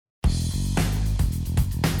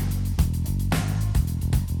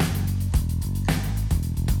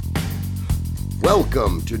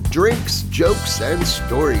Welcome to Drinks, Jokes, and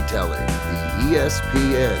Storytelling, the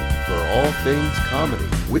ESPN for all things comedy,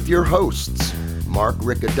 with your hosts, Mark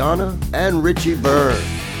Riccadonna and Richie Byrne.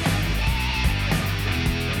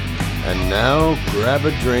 And now, grab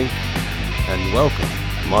a drink and welcome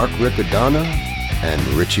Mark Riccadonna and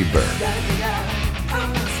Richie Byrne.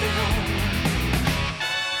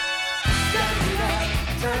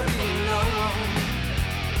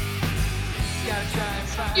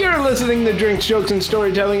 You're listening to Drinks, Jokes, and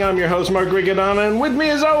Storytelling. I'm your host, Mark Riccadonna, and with me,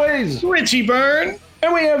 as always, Richie Byrne.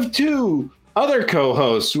 And we have two other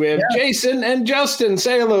co-hosts. We have Jason and Justin.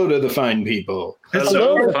 Say hello to the fine people.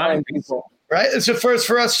 Hello, fine people. Right? It's a first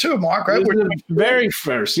for us, too, Mark, right? We're the very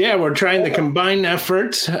first. Yeah, we're trying to combine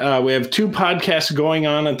efforts. We have two podcasts going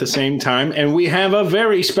on at the same time, and we have a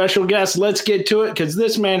very special guest. Let's get to it, because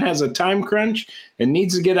this man has a time crunch and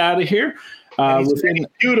needs to get out of here. He's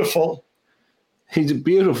beautiful. He's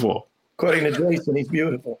beautiful. According to Jason, he's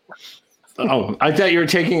beautiful. Oh, I thought you were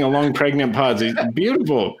taking a long pregnant pause. He's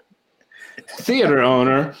beautiful. Theater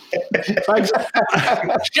owner. Let's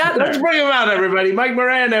bring him out, everybody. Mike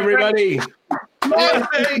Moran, everybody. Mike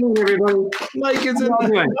is in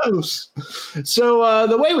the house. So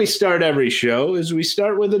the way we start every show is we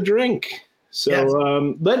start with a drink.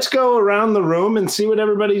 So let's go around the room and see what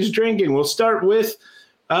everybody's drinking. We'll start with,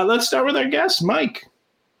 let's start with our guest, Mike.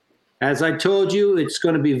 As I told you, it's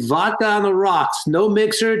going to be vodka on the rocks. No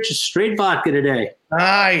mixer, just straight vodka today.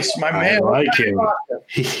 Nice, my man. I like him.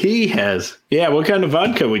 He has. Yeah, what kind of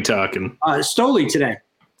vodka are we talking? Stoli today.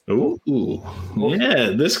 Ooh, yeah.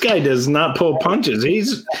 This guy does not pull punches.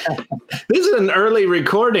 This is an early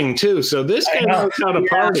recording too, so this guy knows how to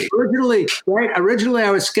party. Originally, I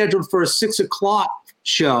was scheduled for a 6:00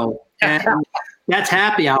 show, and that's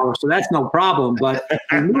happy hour, so that's no problem. But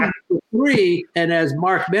we moved to 3, and as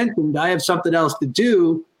Mark mentioned, I have something else to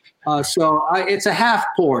do, so it's a half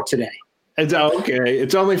pour today. It's okay.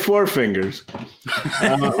 It's only 4 fingers.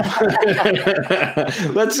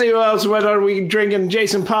 Let's see who else. What are we drinking?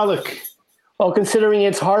 Jason Pollock. Well, considering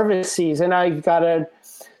it's harvest season, I've got a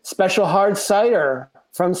special hard cider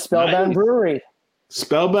from Spellbound Brewery.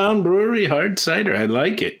 Spellbound Brewery hard cider. I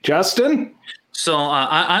like it. Justin? So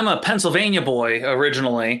I'm a Pennsylvania boy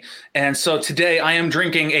originally, and so today I am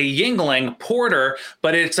drinking a Yuengling Porter,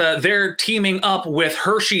 but it's they're teaming up with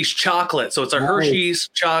Hershey's chocolate, so it's a Hershey's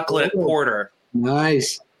chocolate porter.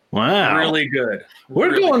 Nice, wow, really good.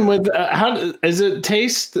 We're really going with how does it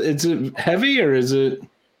taste? Is it heavy or is it?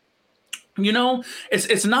 You know,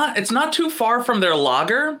 it's not too far from their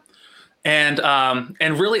lager. And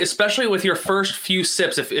really, especially with your first few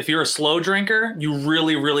sips, if you're a slow drinker, you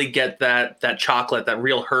really get that chocolate, that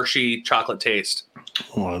real Hershey chocolate taste.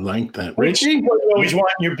 Oh, I like that. Richie, you always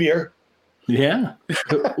want your beer. Yeah.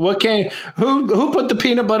 Who put the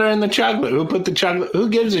peanut butter in the chocolate? Who put the chocolate? Who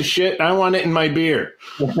gives a shit? I want it in my beer.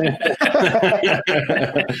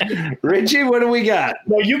 Richie, what do we got?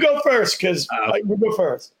 No, you go first, because you go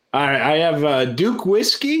first. All right, I have Duke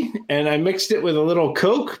whiskey, and I mixed it with a little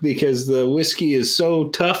Coke because the whiskey is so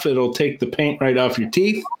tough it'll take the paint right off your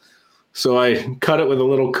teeth. So I cut it with a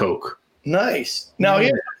little Coke. Nice. Now,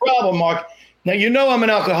 here's the problem, Mark. Now, you know I'm an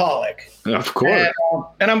alcoholic. Of course.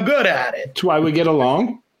 And I'm good at it. That's why we get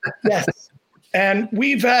along. Yes. And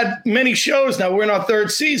we've had many shows now. We're in our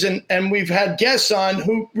 3rd season, and we've had guests on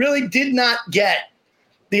who really did not get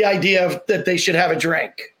the idea that they should have a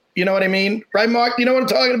drink. You know what I mean? Right, Mark? You know what I'm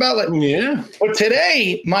talking about? Yeah. But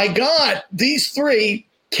today, my God, these 3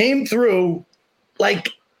 came through like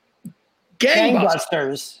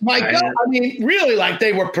gangbusters. My God, I mean, really, like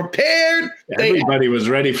they were prepared. Everybody was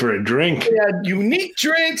ready for a drink. They had unique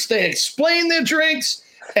drinks. They explained their drinks.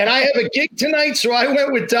 And I have a gig tonight, so I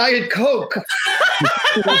went with Diet Coke.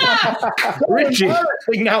 Richie,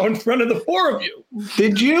 now in front of the 4 of you.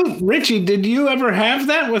 Richie, did you ever have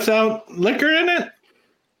that without liquor in it?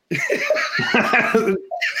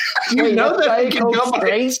 You know that I can go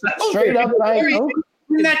straight up Diet Coke.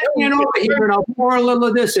 Bring that can over here, and I'll pour a little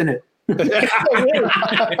of this in it.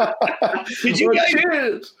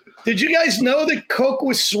 Did you guys know that Coke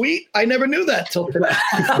was sweet? I never knew that till today.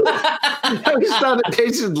 I always thought it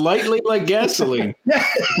tasted lightly like gasoline.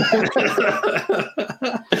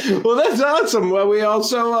 Well, that's awesome. Well, we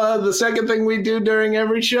also, the second thing we do during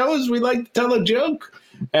every show is we like to tell a joke.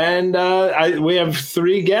 And we have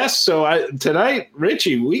 3 guests. So tonight,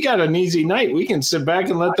 Richie, we got an easy night. We can sit back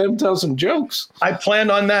and let them tell some jokes. I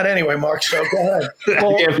planned on that anyway, Mark. So go ahead.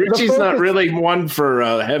 Well, yeah, Richie's not really one for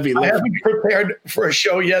heavy lifting. I haven't prepared for a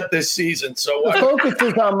show yet this season. So the focus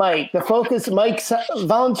is on Mike. Mike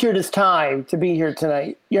volunteered his time to be here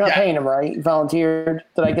tonight. You're not paying him, right? Volunteered.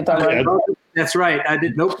 Did I get that right? That's right. I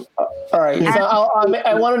did. Nope. All right. So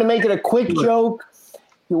I wanted to make it a quick joke.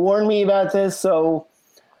 You warned me about this. So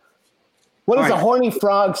what does a horny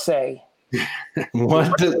frog say?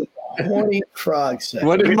 What did Horny frog say?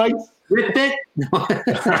 what did Mike? Rip it.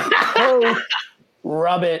 Oh,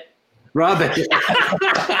 rub it. Rub it.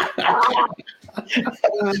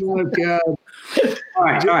 Oh, God. All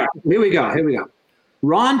right. Here we go.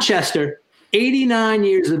 Ron Chester, 89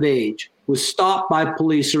 years of age, was stopped by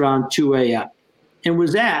police around 2 a.m. and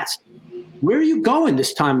was asked, "Where are you going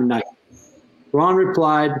this time of night?" Ron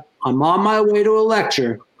replied, "I'm on my way to a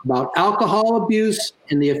lecture about alcohol abuse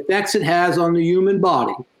and the effects it has on the human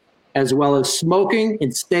body, as well as smoking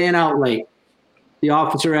and staying out late." The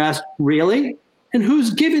officer asked, "Really? And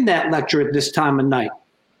who's giving that lecture at this time of night?"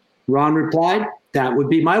 Ron replied, "That would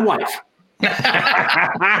be my wife."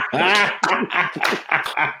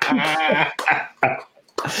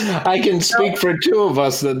 I can speak for two of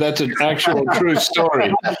us that that's an actual true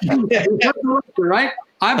story. Right?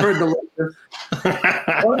 I've heard the lecture.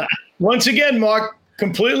 Once again, Mark,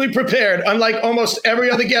 completely prepared, unlike almost every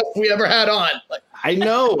other guest we ever had on. I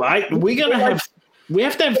know. We have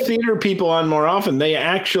to have theater people on more often. They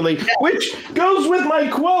actually, which goes with my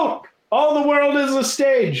quote: "All the world is a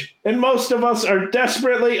stage, and most of us are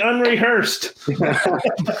desperately unrehearsed."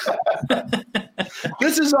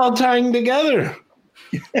 This is all tying together.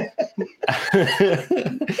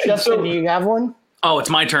 Justin, do you have one? Oh, it's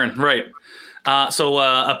my turn. Right. So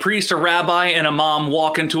a priest, a rabbi, and a mom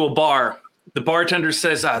walk into a bar. The bartender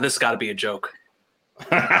says, "This got to be a joke."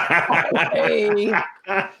 Hey.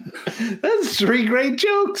 That's three great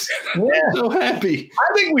jokes. Yeah. I'm so happy.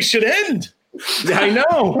 I think we should end. I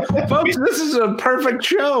know. Folks, this is a perfect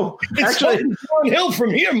show. It's Actually, downhill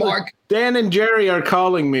from here, Mark. Dan and Jerry are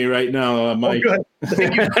calling me right now, Mike. Oh,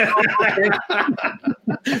 good.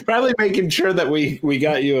 Probably making sure that we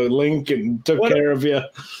got you a link and took care of you.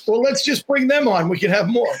 Well, let's just bring them on. We can have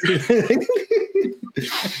more.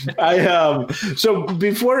 So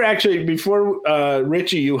before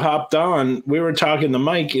Richie, you hopped on, we were talking to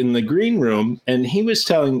Mike in the green room, and he was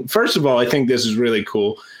telling, first of all, I think this is really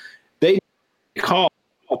cool. They call.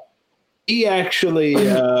 He actually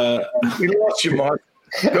We lost you, Mark.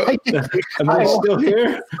 am I still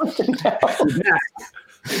here?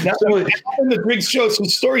 Now, in the Briggs show, some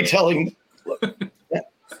storytelling.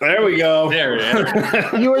 There we go. There it is.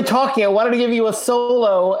 You were talking. I wanted to give you a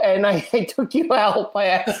solo, and I took you out by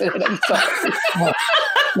accident. I'm sorry.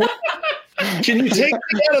 Can you take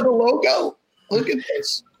me out of the logo? Look at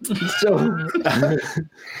this. So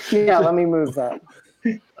Yeah, let me move that.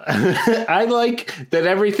 I like that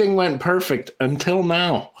everything went perfect until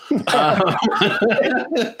now. Didn't I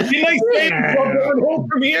say going home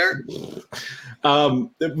from here?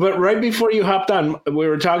 But right before you hopped on, we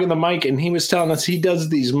were talking to Mike, and he was telling us he does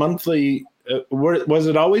these monthly. Was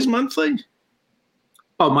it always monthly?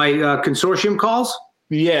 Oh, my consortium calls?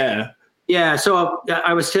 Yeah. Yeah, so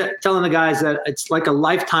I was telling the guys that it's like a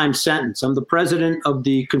lifetime sentence. I'm the president of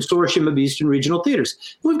the Consortium of Eastern Regional Theaters.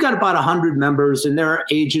 We've got about 100 members, and there are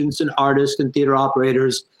agents and artists and theater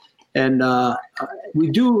operators. And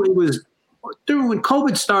when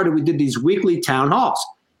COVID started, we did these weekly town halls.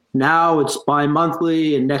 Now it's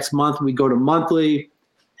bi-monthly, and next month we go to monthly.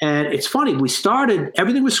 And it's funny, we started,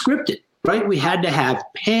 everything was scripted, right? We had to have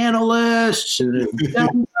panelists and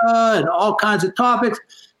agenda and all kinds of topics.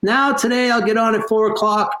 Now today I'll get on at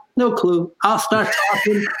 4:00. No clue. I'll start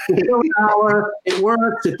talking. It's an hour. It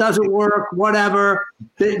works. It doesn't work. Whatever.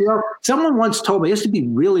 Someone once told me I used to be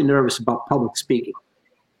really nervous about public speaking,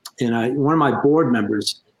 and one of my board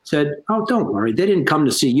members said, "Oh, don't worry. They didn't come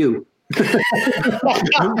to see you."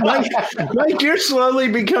 Mike, you're slowly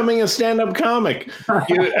becoming a stand-up comic.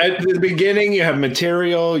 At the beginning, you have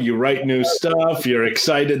material, you write new stuff, you're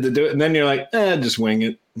excited to do it, and then you're like, just wing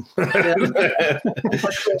it.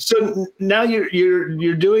 So now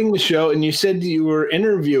you're doing the show, and you said you were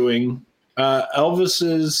interviewing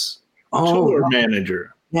Elvis's tour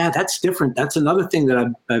manager. Yeah, that's different. That's another thing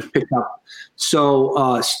that I've picked up.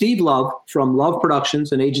 So Steve Love from Love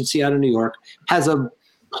Productions, an agency out of New York, has a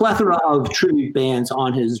plethora of tribute bands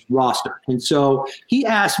on his roster. And so he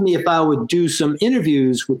asked me if I would do some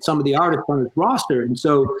interviews with some of the artists on his roster. And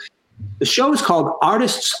so the show is called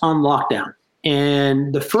Artists on Lockdown.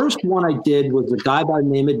 And the first one I did was a guy by the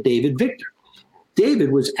name of David Victor.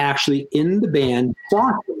 David was actually in the band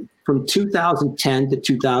Boston from 2010 to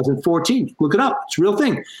 2014. Look it up. It's a real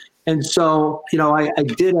thing. And so, I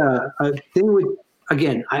did a thing with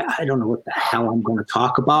again, I don't know what the hell I'm going to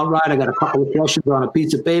talk about, right? I got a couple of questions on a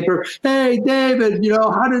piece of paper. Hey, David,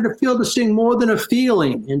 how did it feel to sing More Than a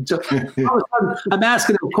Feeling? And so all of a sudden, I'm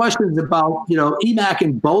asking him questions about, Emac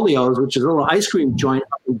and Bolio's, which is a little ice cream joint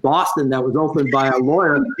up in Boston that was opened by a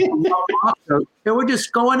lawyer. And we're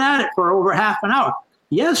just going at it for over half an hour.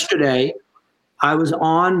 Yesterday, I was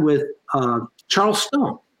on with Charles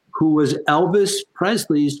Stone, who was Elvis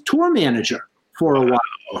Presley's tour manager for a while.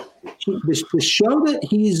 The show that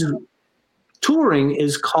he's touring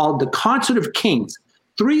is called The Concert of Kings.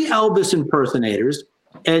 3 Elvis impersonators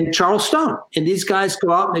and Charles Stone. And these guys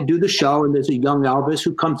go out and they do the show, and there's a young Elvis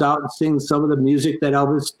who comes out and sings some of the music that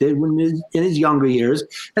Elvis did in his younger years.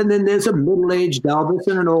 And then there's a middle-aged Elvis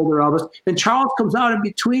and an older Elvis. And Charles comes out in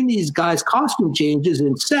between these guys' costume changes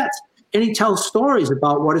and sets, and he tells stories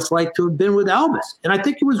about what it's like to have been with Elvis. And I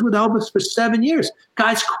think he was with Elvis for 7 years.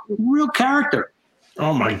 Guy's real character.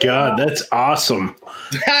 Oh my God, that's awesome.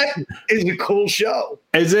 That is a cool show.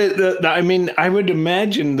 Is it? I would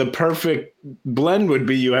imagine the perfect blend would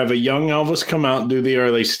be you have a young Elvis come out and do the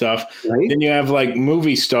early stuff. Right. Then you have like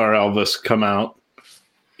movie star Elvis come out,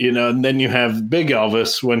 and then you have big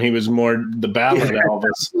Elvis when he was more the ballad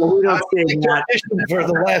Elvis. Well, we don't say that for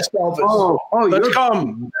the last Elvis. Let's call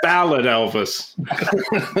him ballad Elvis.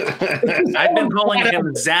 I've been calling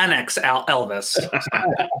him Xanax Elvis.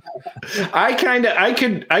 I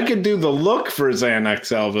could do the look for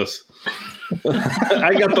Xanax Elvis.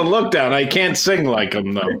 I got the look down. I can't sing like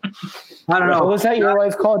him though. I don't know. Was that your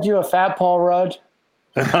wife called you a fat Paul Rudd?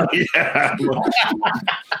 Yeah.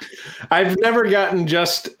 I've never gotten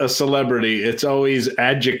just a celebrity. It's always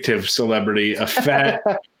adjective celebrity. A fat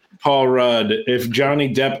Paul Rudd. If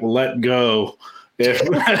Johnny Depp let go.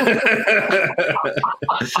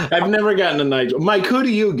 I've never gotten a Nigel. Mike, who do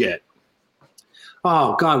you get?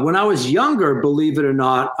 Oh, God. When I was younger, believe it or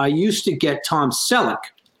not, I used to get Tom Selleck.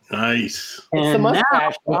 Nice. And it's the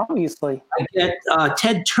mustache, obviously. I get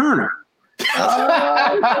Ted Turner.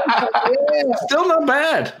 Still not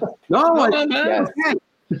bad. No, not bad.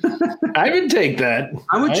 I would take that.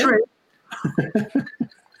 I would trade.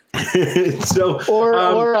 So,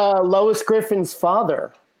 or Lois Griffin's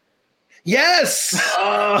father. Yes.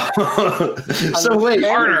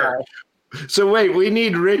 So wait, we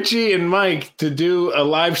need Richie and Mike to do a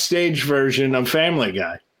live stage version of Family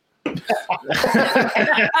Guy. Well,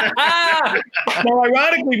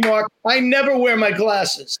 ironically, Mark, I never wear my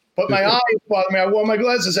glasses, but my eyes bother me. I wore my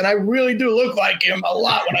glasses, and I really do look like him a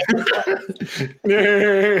lot when I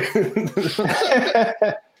wear glasses.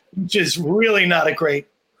 Which is really not a great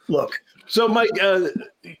look. So, Mike,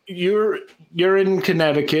 you're in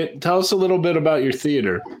Connecticut. Tell us a little bit about your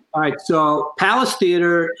theater. All right. So, Palace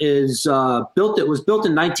Theater is built. It was built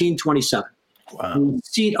in 1927. Wow. We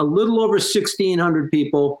seat a little over 1,600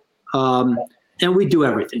 people. And we do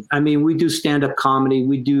everything. I mean, we do stand-up comedy.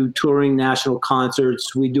 We do touring national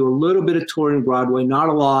concerts. We do a little bit of touring Broadway, not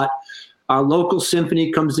a lot. Our local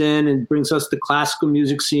symphony comes in and brings us the classical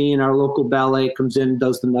music scene. Our local ballet comes in and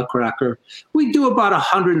does the Nutcracker. We do about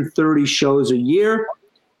 130 shows a year.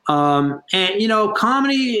 And,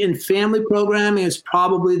 comedy and family programming is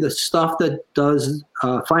probably the stuff that does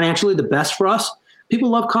financially the best for us. People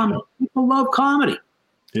love comedy.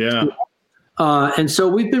 Yeah. And so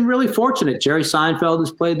we've been really fortunate. Jerry Seinfeld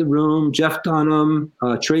has played The Room, Jeff Dunham,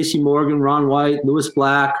 Tracy Morgan, Ron White, Louis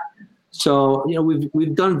Black. So,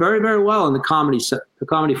 we've done very, very well in the comedy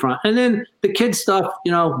front. And then the kids stuff,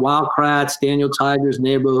 Wild Kratts, Daniel Tiger's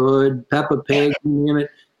Neighborhood, Peppa Pig, you name it.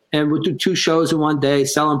 And we'll do 2 shows in one day,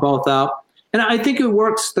 sell them both out. And I think it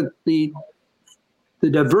works. The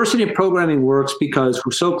diversity of programming works because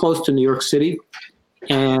we're so close to New York City.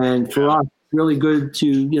 And for us, really good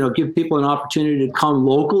to, give people an opportunity to come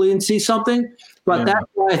locally and see something. But that's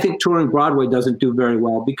why I think touring Broadway doesn't do very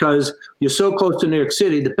well, because you're so close to New York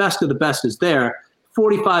City. The best of the best is there.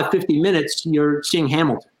 45, 50 minutes, you're seeing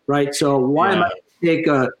Hamilton, right? So why am I take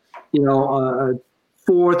a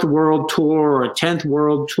 4th World Tour or a 10th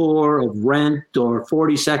World Tour of Rent or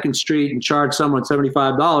 42nd Street and charge someone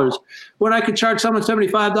 $75 when I could charge someone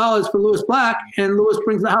 $75 for Louis Black and Louis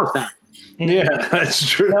brings the house down? Yeah, that's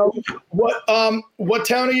true. Now, what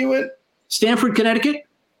town are you in? Stamford, Connecticut.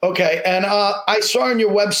 Okay, and I saw on your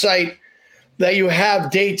website that you have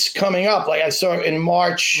dates coming up. Like I saw in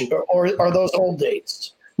March, or are those old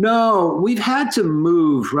dates? No, we've had to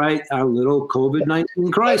move, right? Our little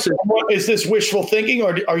COVID-19 crisis. Is this wishful thinking,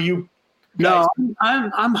 or are you? No,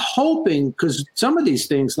 I'm hoping, because some of these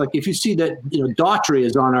things, like if you see that, Daughtry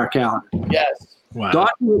is on our calendar. Yes. Wow.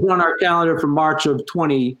 Daughtry was on our calendar for March of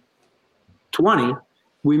 2020.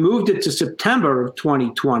 We moved it to September of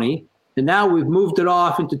 2020, and now we've moved it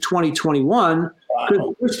off into 2021. Wow.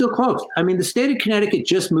 Because we're still closed. I mean, the state of Connecticut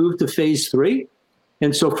just moved to phase 3.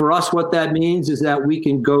 And so for us, what that means is that we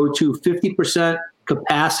can go to 50%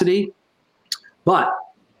 capacity, but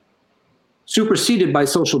superseded by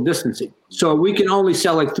social distancing. So we can only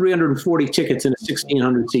sell like 340 tickets in a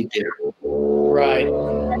 1,600 seat theater. Right.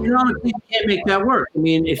 You honestly can't make that work. I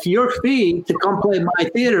mean, if your fee to come play my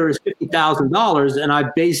theater is $50,000 and I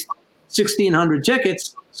based 1,600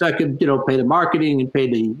 tickets, so I could, pay the marketing and pay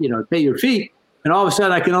pay your fee, and all of a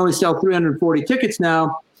sudden I can only sell 340 tickets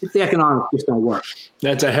now, the economics just don't work.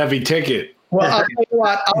 That's a heavy ticket. Well, I'll tell you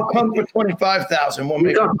what, I'll come for $25,000. We'll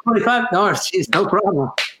make $25? Geez, no problem.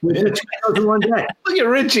 We did 2,000 one day. Look at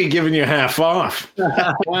Richie giving you half off.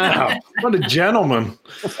 Wow. What a gentleman.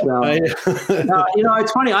 So,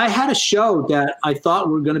 it's funny. I had a show that I thought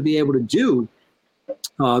we were going to be able to do,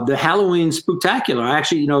 the Halloween Spooktacular.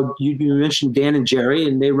 Actually, you mentioned Dan and Jerry,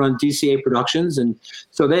 and they run DCA Productions. And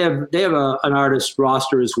so they have an artist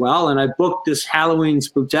roster as well. And I booked this Halloween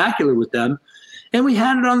Spooktacular with them. And we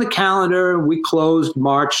had it on the calendar. We closed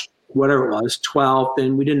March, whatever it was, 12th,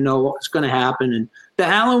 and we didn't know what was going to happen. And the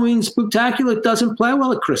Halloween Spooktacular doesn't play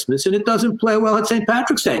well at Christmas, and it doesn't play well at St.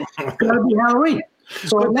 Patrick's Day. It's got to be Halloween.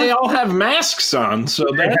 So but they all have masks on,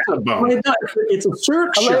 so that's a bummer. It's a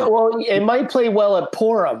Cirque show. Well, it might play well at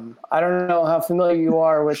Purim. I don't know how familiar you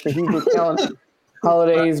are with the Hebrew calendar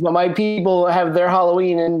holidays, but my people have their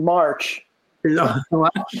Halloween in March.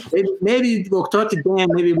 Maybe we'll talk to Dan.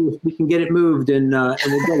 Maybe we can get it moved, and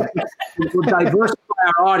we'll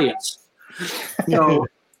diversify our audience. So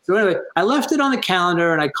anyway, I left it on the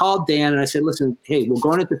calendar, and I called Dan, and I said, "Listen, hey, we're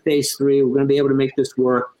going into phase 3. We're going to be able to make this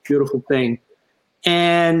work. Beautiful thing."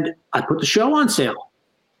 And I put the show on sale,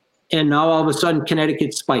 and now all of a sudden,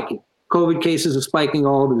 Connecticut's spiking. COVID cases are spiking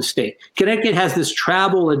all over the state. Connecticut has this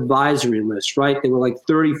travel advisory list, right? There were like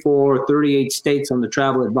 34 or 38 states on the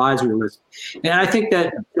travel advisory list. And I think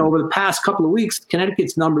that over the past couple of weeks,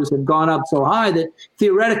 Connecticut's numbers have gone up so high that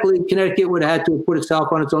theoretically Connecticut would have had to put itself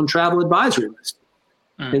on its own travel advisory list.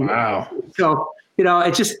 Wow. So,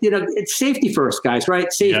 it's just, it's safety first, guys,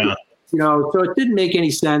 right? Safety. Yeah. So it didn't make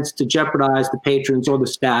any sense to jeopardize the patrons or the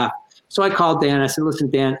staff. So I called Dan. I said, "Listen,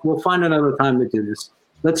 Dan, we'll find another time to do this.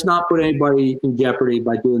 Let's not put anybody in jeopardy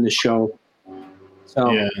by doing the show." So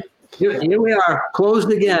here we are,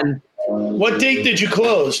 closed again. What date did you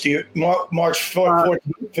close? March 4th?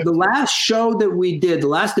 The last show that we did, the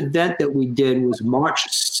last event that we did was March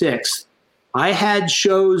 6th. I had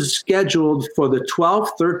shows scheduled for the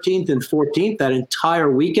 12th, 13th, and 14th, that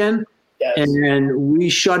entire weekend. Yes. And then we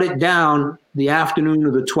shut it down the afternoon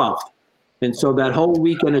of the 12th. And so that whole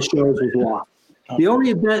weekend of shows was lost. The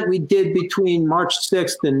only event we did between March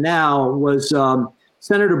 6th and now was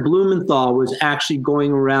Senator Blumenthal was actually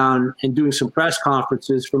going around and doing some press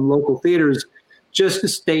conferences from local theaters just to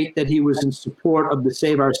state that he was in support of the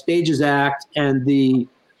Save Our Stages Act and the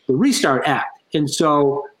Restart Act. And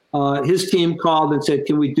so his team called and said,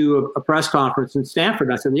 "Can we do a press conference in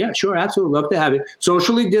Stamford?" I said, "Yeah, sure, absolutely, love to have it.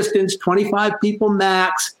 Socially distanced, 25 people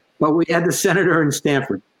max, but we had the senator in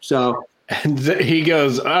Stamford." So. And he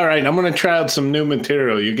goes, "All right, I'm going to try out some new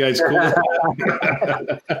material. You guys cool?"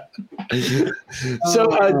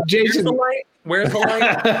 So, Jason, where's the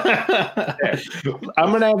light? I'm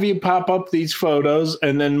going to have you pop up these photos,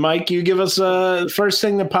 and then Mike, you give us first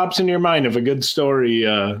thing that pops in your mind if a good story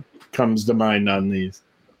comes to mind on these.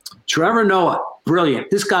 Trevor Noah, brilliant.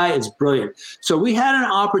 This guy is brilliant. So we had an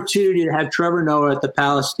opportunity to have Trevor Noah at the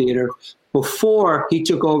Palace Theater before he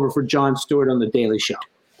took over for Jon Stewart on The Daily Show.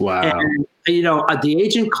 Wow. And, the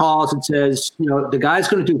agent calls and says, the guy's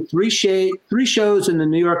going to do three shows in the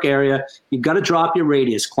New York area. You've got to drop your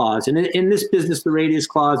radius clause. And in this business, the radius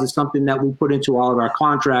clause is something that we put into all of our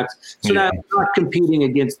contracts. So that we're not competing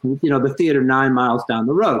against, the theater 9 miles down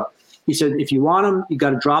the road. He said, "If you want him, you got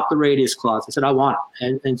to drop the radius clause." I said, "I want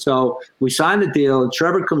him." And so we signed the deal, and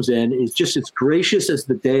Trevor comes in. He's just as gracious as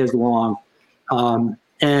the day is long.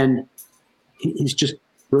 And he's just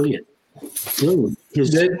brilliant.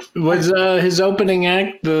 Was his opening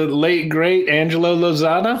act the late great Angelo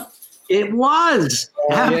Lozada? It was.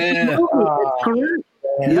 Yeah.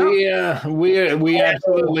 We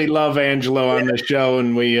absolutely love Angelo on the show,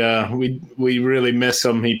 and we really miss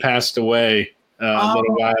him. He passed away a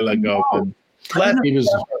little while ago.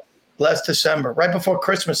 Last December, right before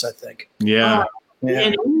Christmas, I think. Yeah.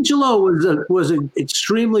 And Angelo was an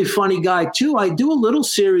extremely funny guy too. I do a little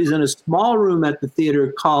series in a small room at the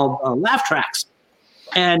theater called Laugh Tracks,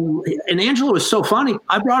 and Angelo was so funny.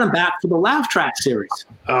 I brought him back for the Laugh Track series.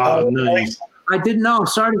 Oh, nice! I didn't know. I'm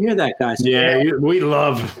sorry to hear that, guys. Yeah, we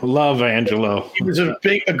love Angelo. He was a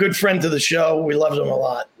good friend to the show. We loved him a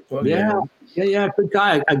lot. Yeah. Yeah, good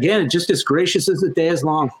guy. Again, just as gracious as the day is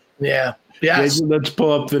long. Yeah. Yes. Jason, let's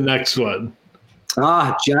pull up the next one.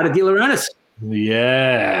 Giada De Laurentiis.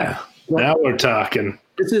 Yeah. Now we're talking.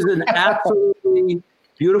 This is an absolutely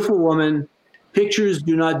beautiful woman. Pictures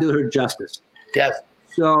do not do her justice. Yes.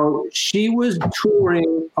 So she was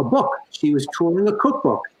touring a book. She was touring a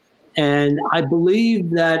cookbook. And I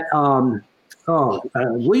believe that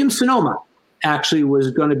Williams Sonoma actually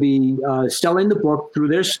was going to be selling the book through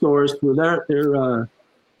their stores, through their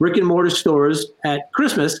brick and mortar stores at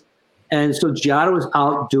Christmas. And so Giada was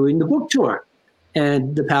out doing the book tour.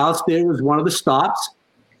 And the Palace Theater was one of the stops.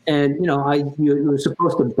 And, you were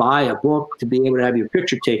supposed to buy a book to be able to have your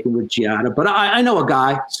picture taken with Giada. But I know a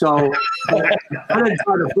guy, so I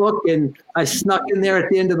bought a book, and I snuck in there at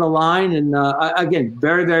the end of the line. And, again,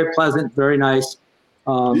 very, very pleasant, very nice.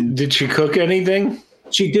 Did she cook anything?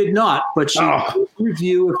 She did not, but she did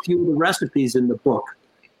review a few of the recipes in the book.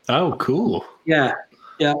 Oh, cool. Yeah.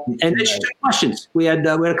 And then she took questions. We had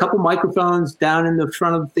a couple microphones down in the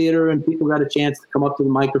front of the theater, and people got a chance to come up to the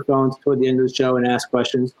microphones toward the end of the show and ask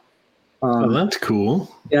questions. That's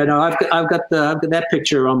cool. Yeah, no, I've got that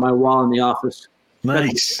picture on my wall in the office.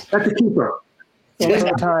 Nice. That's a keeper.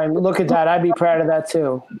 Time. Look at that. I'd be proud of that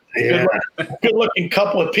too. Yeah. Good looking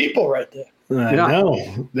couple of people right there. I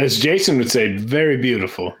know. As Jason would say, very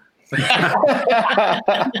beautiful. He's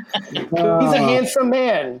a handsome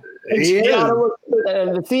man. And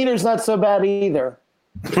the theater's not so bad either.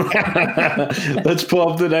 Let's pull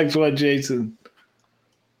up the next one, Jason.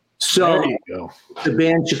 So there you go. The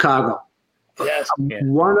band Chicago. Yes.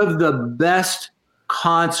 One of the best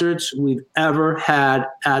concerts we've ever had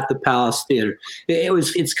at the Palace Theater.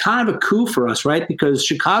 It's kind of a coup for us, right? Because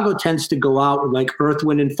Chicago tends to go out with like Earth,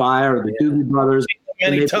 Wind and Fire or the Doobie Brothers.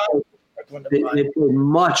 They play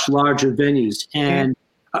much larger venues. And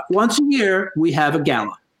once a year, we have a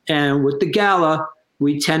gala. And with the gala,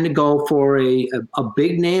 we tend to go for a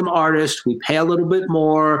big name artist. We pay a little bit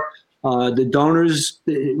more. The donors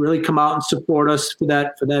really come out and support us for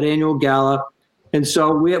that annual gala. And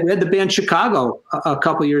so we had the band Chicago a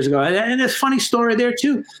couple of years ago. And there's a funny story there,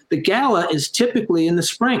 too. The gala is typically in the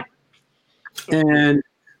spring. And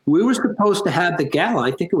we were supposed to have the gala.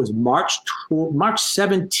 I think it was March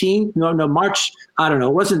 17th. No, March. I don't know.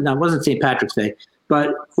 It wasn't St. Patrick's Day.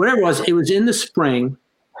 But whatever it was in the spring.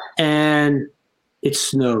 And it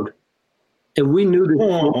snowed. And we knew the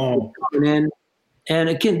was coming in. And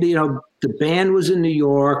again, the band was in New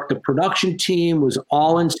York. The production team was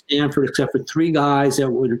all in Stanford, except for 3 guys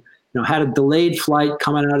that had a delayed flight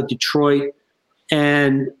coming out of Detroit.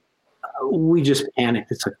 And we just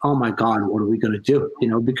panicked. It's like, oh my God, what are we going to do?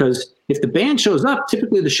 Because if the band shows up,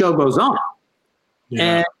 typically the show goes on.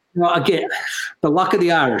 Yeah. And again, the luck of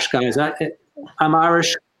the Irish, guys. I'm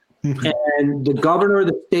Irish. And the governor of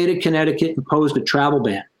the state of Connecticut imposed a travel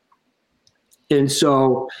ban. And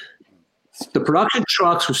so the production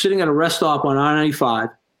trucks were sitting at a rest stop on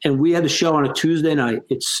I-95, and we had the show on a Tuesday night.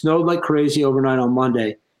 It snowed like crazy overnight on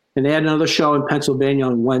Monday, and they had another show in Pennsylvania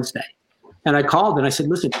on Wednesday. And I called and I said,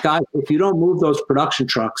 listen, guys, if you don't move those production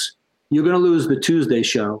trucks, you're going to lose the Tuesday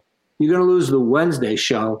show. You're going to lose the Wednesday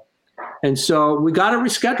show. And so we got it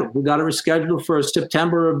rescheduled. We got it rescheduled for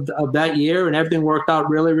September of that year, and everything worked out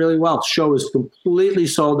really, really well. The show was completely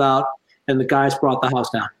sold out, and the guys brought the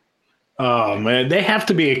house down. Oh, man. They have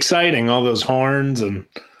to be exciting, all those horns. And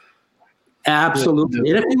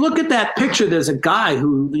absolutely. And if you look at that picture, there's a guy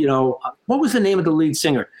who, what was the name of the lead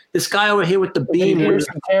singer? This guy over here with the beam.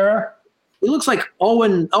 He looks like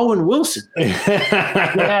Owen Wilson.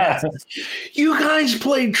 Yes. You guys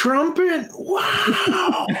play trumpet?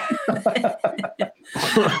 Wow.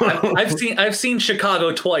 I've seen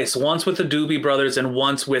Chicago twice, once with the Doobie Brothers and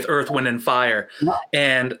once with Earth, Wind and Fire.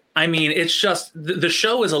 And I mean, it's just the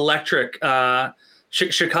show is electric.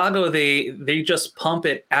 Chicago, they just pump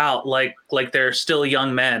it out like they're still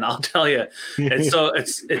young men. I'll tell you,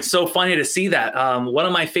 it's so funny to see that. One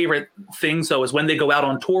of my favorite things though is when they go out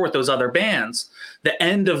on tour with those other bands. The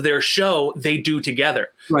end of their show they do together.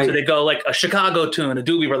 Right. So they go like a Chicago tune, a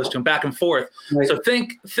Doobie Brothers tune, back and forth. Right. So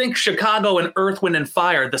think Chicago and Earth, Wind and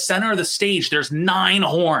Fire. The center of the stage, there's 9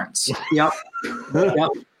 horns. Yep.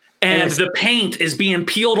 And the paint is being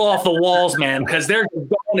peeled off the walls, man, because they're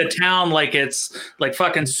going to town like it's like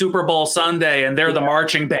fucking Super Bowl Sunday, and they're the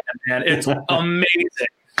marching band, man. It's amazing.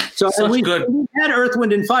 So we had Earth,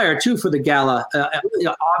 Wind, and Fire, too, for the gala.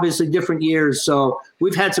 Obviously, different years. So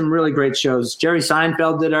we've had some really great shows. Jerry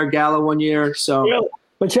Seinfeld did our gala one year. So,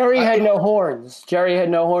 but Jerry had no horns. Jerry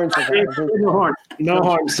had no horns. No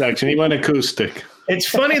horn section. He went acoustic. It's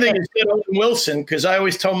funny that you said Owen Wilson because I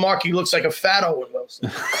always tell Mark he looks like a fat Owen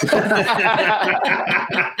Wilson.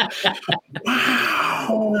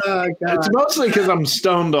 Wow. Oh, It's mostly because I'm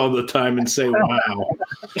stoned all the time and say, wow.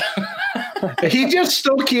 He just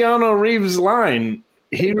stole Keanu Reeves' line.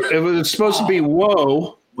 It was supposed to be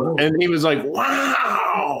whoa, and he was like,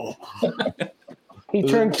 wow. He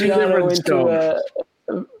turned Keanu into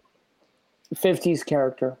a 50s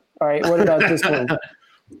character. All right, what about this one?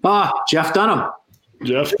 Jeff Dunham.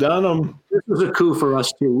 Jeff Dunham. This was a coup for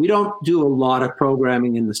us too. We don't do a lot of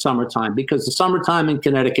programming in the summertime because the summertime in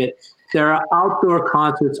Connecticut, there are outdoor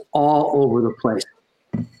concerts all over the place.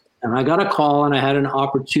 And I got a call and I had an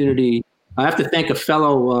opportunity. I have to thank a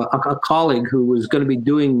fellow, a colleague who was going to be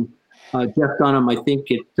doing Jeff Dunham, I think,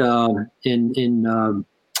 in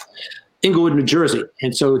Inglewood, New Jersey.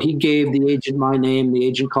 And so he gave the agent my name. The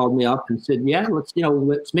agent called me up and said, yeah, let's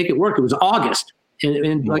make it work. It was August.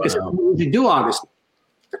 And like I said, we should do August.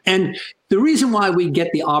 And the reason why we get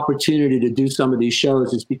the opportunity to do some of these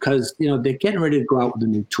shows is because, they're getting ready to go out with a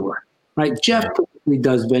new tour, right? Jeff typically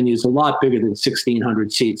does venues a lot bigger than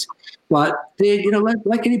 1,600 seats, but they,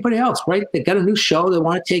 like anybody else, right? They got a new show. They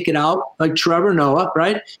want to take it out like Trevor Noah,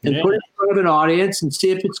 right? And put it in front of an audience and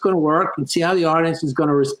see if it's going to work and see how the audience is going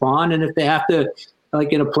to respond. And if they have to,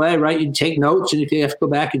 like in a play, right, you take notes. And if you have to go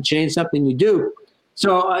back and change something, you do.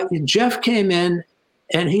 So Jeff came in,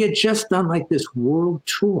 and he had just done like this world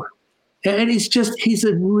tour. And he's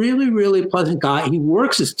a really, really pleasant guy. He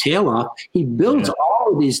works his tail off. He builds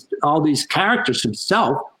all these characters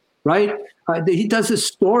himself, right? He does this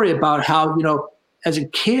story about how, as a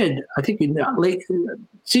kid, I think in late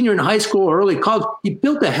senior in high school or early college, he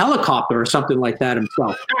built a helicopter or something like that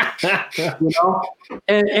himself.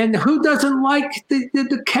 And who doesn't like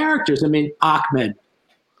the characters? I mean, Ahmed,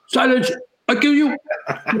 silence. I give you,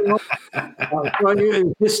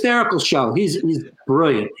 hysterical show. He's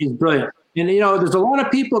brilliant. He's brilliant. And, there's a lot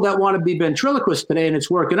of people that want to be ventriloquists today, and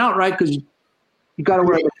it's working out, right? Because you got to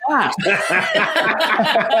wear the mask.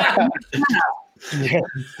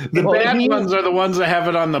 The bad ones are the ones that have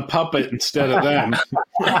it on the puppet instead of them.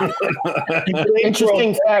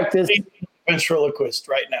 Interesting fact is ventriloquist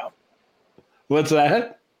right now. What's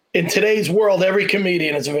that? In today's world, every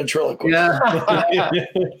comedian is a ventriloquist. Yeah.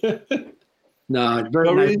 No,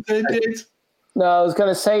 very nice. No, I was going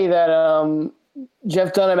to say that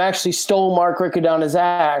Jeff Dunham actually stole Mark Riccadonna's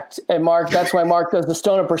act. And that's why Mark does the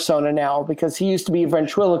stoner persona now, because he used to be a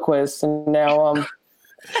ventriloquist. And now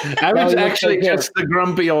I was actually just the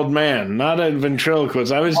grumpy old man, not a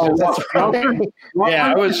ventriloquist. I was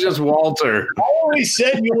I was just Walter. I always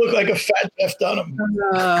said you look like a fat Jeff Dunham.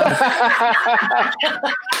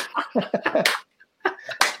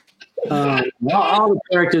 All the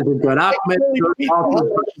characters are good. Ahmed,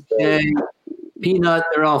 Peanut,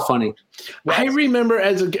 they're all funny. I remember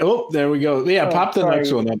there we go. Yeah, pop the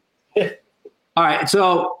next one up. All right,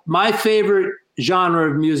 so my favorite genre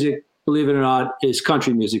of music, believe it or not, is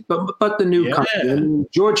country music, but the new country. I mean,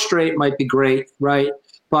 George Strait might be great, right?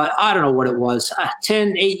 But I don't know what it was.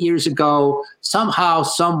 8 years ago, somehow,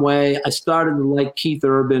 some way, I started to like Keith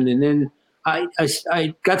Urban, and then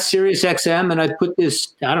I got Sirius XM and I put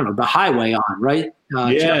this, the highway on, right?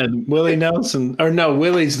 Willie Nelson. Or no,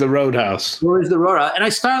 Willie's the Roadhouse. Willie's the Roadhouse. And I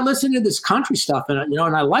started listening to this country stuff and,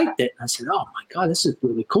 and I liked it. I said, oh my God, this is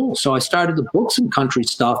really cool. So I started to book some country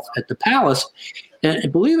stuff at the Palace.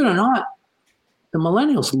 And believe it or not, the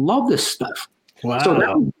millennials love this stuff. Wow.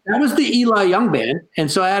 So that was the Eli Young Band. And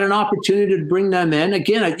so I had an opportunity to bring them in.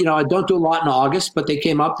 Again, I don't do a lot in August, but they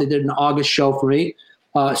came up. They did an August show for me.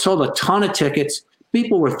 Sold a ton of tickets.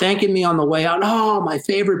 People were thanking me on the way out. Oh, my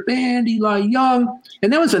favorite band, Eli Young.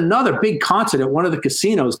 And there was another big concert at one of the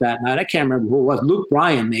casinos that night. I can't remember who it was. Luke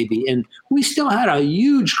Bryan, maybe. And we still had a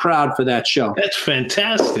huge crowd for that show. That's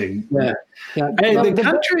fantastic. Yeah. Hey,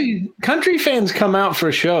 the country fans come out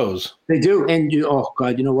for shows. They do. And oh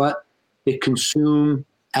God, you know what? They consume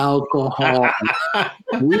alcohol.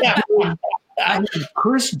 I had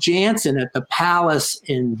Chris Jansen at the Palace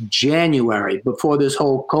in January before this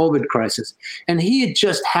whole COVID crisis. And he had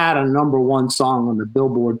just had a #1 song on the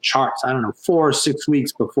Billboard charts, 4 or 6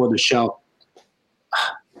 weeks before the show.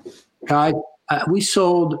 Guy, we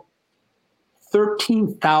sold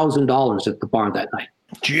 $13,000 at the bar that night.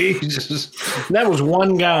 Jesus. That was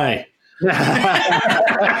one guy.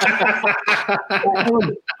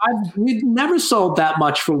 We've never sold that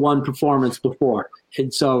much for one performance before.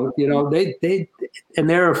 And so,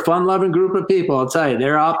 they're a fun-loving group of people. I'll tell you,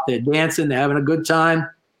 they're up, they're dancing, they're having a good time.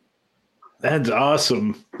 That's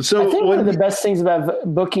awesome. So I think one of the best things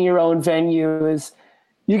about booking your own venue is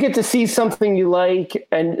you get to see something you like,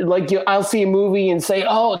 and like I'll see a movie and say,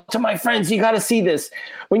 "Oh, to my friends, you got to see this."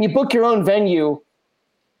 When you book your own venue,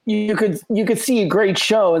 you could see a great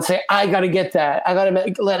show and say, "I got to get that. I got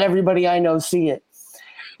to let everybody I know see it."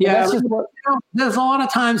 Yeah, there's a lot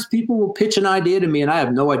of times people will pitch an idea to me, and I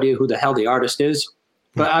have no idea who the hell the artist is,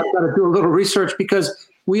 but I've got to do a little research because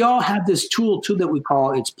we all have this tool too that we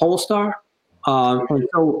call it's Polestar. And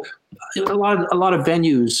so a lot of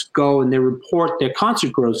venues go and they report their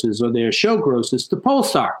concert grosses or their show grosses to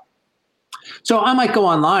Polestar. So I might go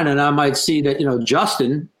online and I might see that,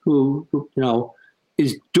 Justin, who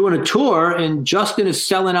is doing a tour, and Justin is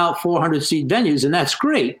selling out 400-seat venues, and that's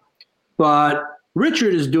great. But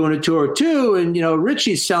Richard is doing a tour too, and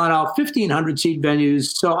Richie's selling out 1,500-seat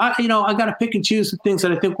venues. So I got to pick and choose the things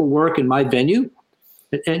that I think will work in my venue.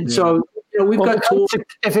 And so we've got tools.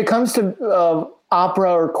 If it comes to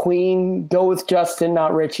opera or Queen, go with Justin,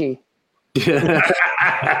 not Richie. Well,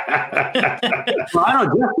 I don't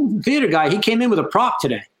know. Justin's a theater guy. He came in with a prop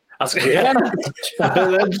today. I was I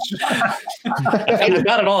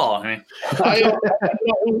got it all. I mean, I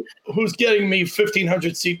know who's getting me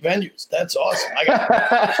 1,500-seat venues. That's awesome.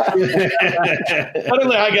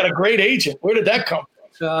 Suddenly I got a great agent. Where did that come from?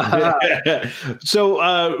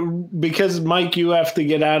 So, because Mike, you have to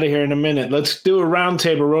get out of here in a minute. Let's do a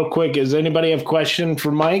roundtable real quick. Does anybody have a question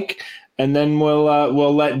for Mike? And then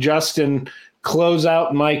we'll let Justin close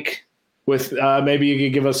out Mike with maybe you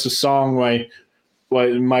could give us a song while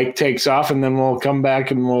Mike takes off, and then we'll come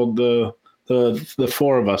back and we'll the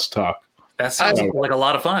four of us talk. That sounds like a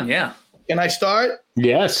lot of fun. Yeah. Can I start?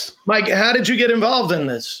 Yes. Mike, how did you get involved in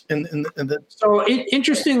this? So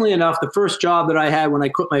interestingly enough, the first job that I had when I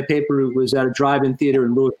quit my paper route was at a drive-in theater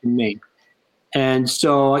in Lewiston, Maine. And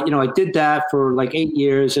so, I did that for like 8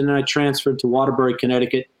 years, and then I transferred to Waterbury,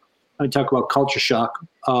 Connecticut. I talk about culture shock.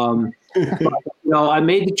 But, I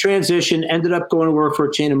made the transition, ended up going to work for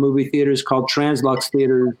a chain of movie theaters called Translux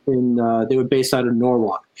Theater, and they were based out of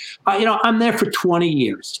Norwalk. I'm there for 20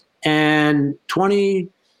 years, and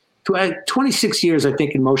 26 years, I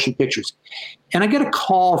think, in motion pictures. And I get a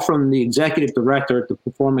call from the executive director at the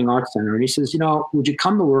Performing Arts Center, and he says, would you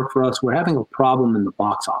come to work for us? We're having a problem in the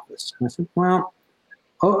box office. And I said, well,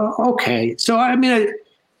 okay. So, I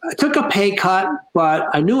took a pay cut, but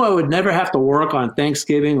I knew I would never have to work on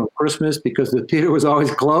Thanksgiving or Christmas because the theater was always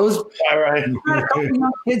closed. All right. I had a couple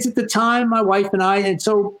young kids at the time, my wife and I, and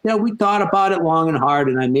so we thought about it long and hard,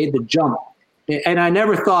 and I made the jump. And I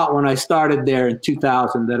never thought when I started there in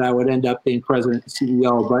 2000 that I would end up being president and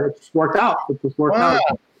CEO, but it just worked out. It just worked out.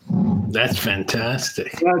 That's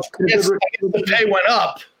fantastic. The pay went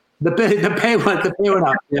up. The pay went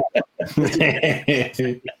up.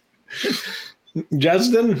 Yeah.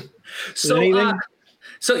 Justin, so yeah.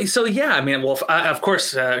 I mean, well, of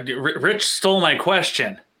course, Rich stole my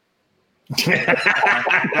question.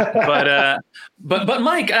 but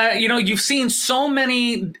Mike, you've seen so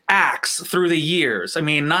many acts through the years. I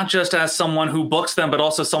mean, not just as someone who books them, but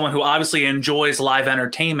also someone who obviously enjoys live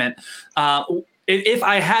entertainment. If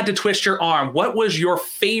I had to twist your arm, what was your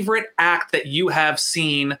favorite act that you have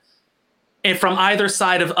seen from either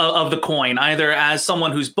side of the coin, either as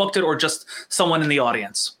someone who's booked it or just someone in the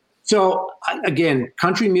audience? So again,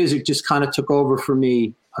 country music just kind of took over for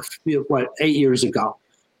me, 8 years ago.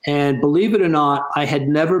 And believe it or not, I had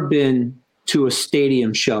never been to a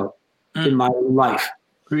stadium show in my life.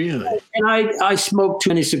 Really? And I smoked too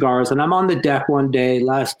many cigars, and I'm on the deck one day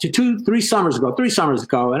three summers ago,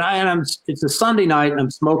 and it's a Sunday night, and I'm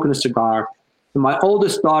smoking a cigar. And my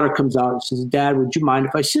oldest daughter comes out and says, "Dad, would you mind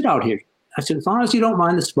if I sit out here?" I said, "As long as you don't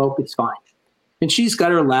mind the smoke, it's fine." And she's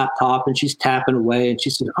got her laptop and she's tapping away, and she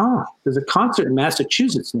said, "Oh, there's a concert in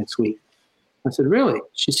Massachusetts next week." I said, "Really?"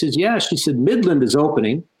 She says, "Yeah." She said, "Midland is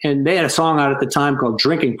opening." And they had a song out at the time called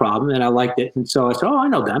Drinking Problem, and I liked it. And so I said, "Oh, I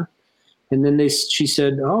know them." And then she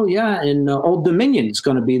said, "Oh, yeah, and Old Dominion is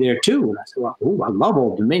going to be there too." And I said, "Well, I love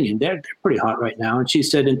Old Dominion. They're pretty hot right now." And she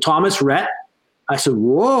said, "And Thomas Rhett." I said,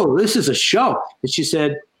 "Whoa, this is a show." And she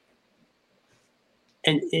said,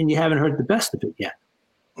 and you haven't heard the best of it yet.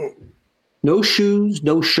 No shoes,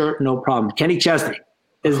 no shirt, no problem. Kenny Chesney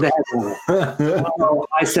is the headliner. So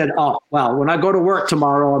I said, "Oh, well, when I go to work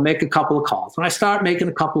tomorrow, I'll make a couple of calls." When I start making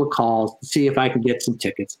a couple of calls to see if I can get some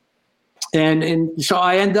tickets. And so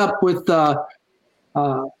I end up with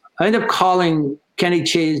calling Kenny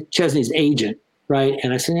Chesney's agent, right?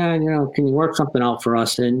 And I said, "Yeah, can you work something out for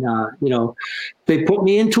us?" And they put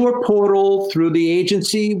me into a portal through the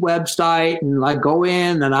agency website, and I go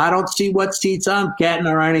in, and I don't see what seats I'm getting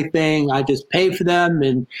or anything. I just pay for them,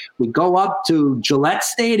 and we go up to Gillette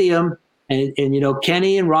Stadium, and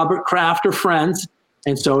Kenny and Robert Kraft are friends.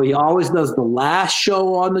 And so he always does the last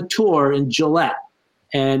show on the tour in Gillette.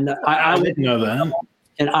 And I didn't know that.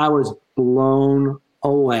 And I was blown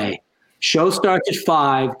away. Show starts at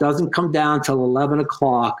 5, doesn't come down till 11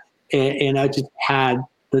 o'clock. And I just had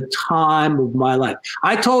the time of my life.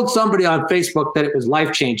 I told somebody on Facebook that it was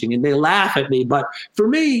life-changing, and they laugh at me. But for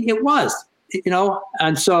me, it was,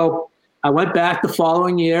 And so I went back the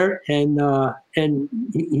following year, and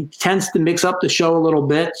he tends to mix up the show a little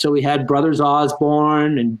bit. So we had Brothers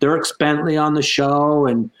Osborne and Dierks Bentley on the show,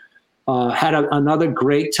 and had another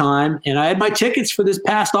great time. And I had my tickets for this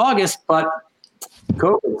past August, but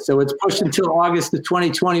COVID, so it's pushed until August of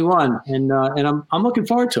 2021, and I'm looking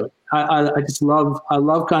forward to it. I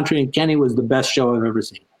love country, and Kenny was the best show I've ever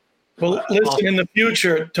seen. Well, listen, in the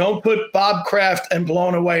future, don't put Bob Kraft and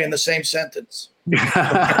Blown Away in the same sentence.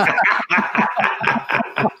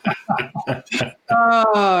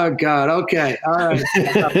 Oh God. Okay. All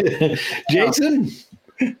right. Jason.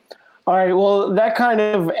 All right. Well, that kind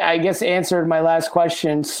of, I guess, answered my last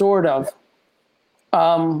question, sort of.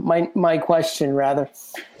 My question, rather.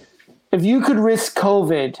 If you could risk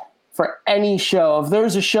COVID for any show, if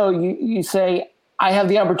there's a show you say, I have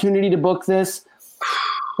the opportunity to book this,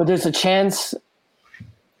 but there's a chance,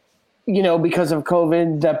 because of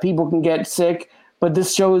COVID that people can get sick, but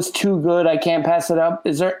this show is too good, I can't pass it up.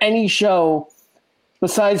 Is there any show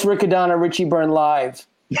besides Riccadonna, Richie Byrne Live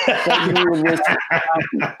that you would risk?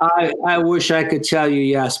 I wish I could tell you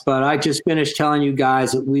yes, but I just finished telling you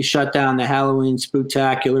guys that we shut down the Halloween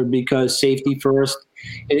Spooktacular because safety first.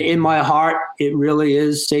 In my heart, it really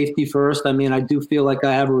is safety first. I mean, I do feel like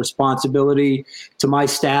I have a responsibility to my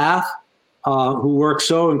staff who work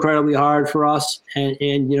so incredibly hard for us and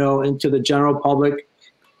to the general public.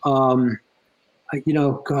 God,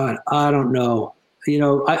 I don't know.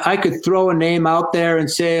 I could throw a name out there and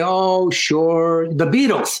say, oh, sure, the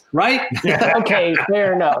Beatles, right? Okay,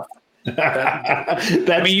 fair enough. You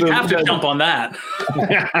have to jump on that.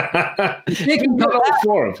 You can get all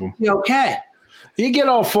 4 of them. Okay. You get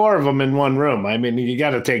all 4 of them in one room. I mean, you got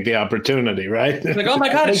to take the opportunity, right? Like, oh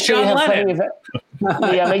my God, it's John Lennon.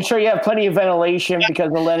 Make sure you have plenty of ventilation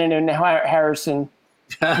because of Lennon and Harrison.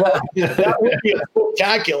 Well, that would be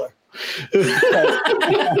spectacular.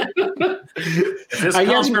 This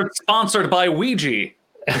concert sponsored by Ouija.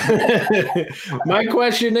 My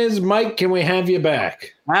question is, Mike, can we have you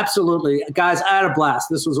back? Absolutely. Guys, I had a blast.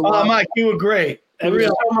 This was a lot. Mike, you were great. It was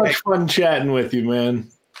so much fun chatting with you, man.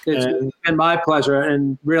 It's been my pleasure.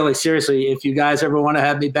 And really, seriously, if you guys ever want to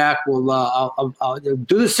have me back, I'll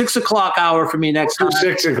do the 6 o'clock hour for me next time.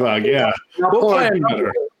 6 o'clock, yeah.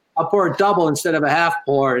 I'll pour a double instead of a half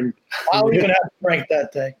pour. And I don't even have to drink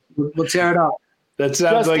that day. We'll tear it up. That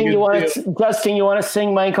sounds Justin, like you want to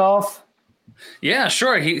sing Mike off? Yeah,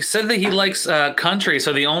 sure. He said that he likes country.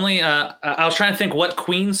 So the only I was trying to think what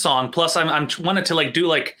Queen song. Plus, I'm wanted to do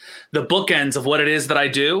the bookends of what it is that I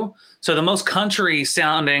do. So the most country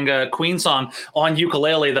sounding Queen song on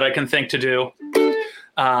ukulele that I can think to do.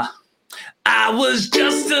 I was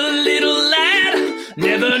just a little lad,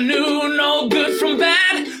 never knew no good from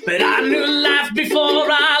bad, but I knew life before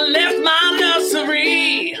I left my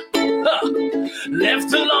nursery.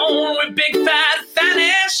 Left alone with big fat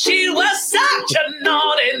Fanny, she was such a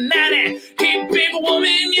naughty nanny. Hey, big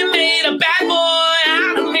woman, you made a bad boy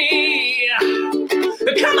out of me.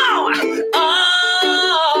 Come on,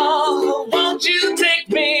 oh, won't you take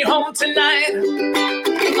me home tonight?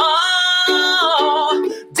 Oh,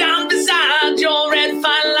 down beside your red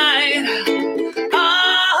fine light.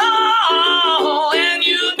 Oh, and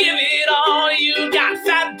you give it all you got.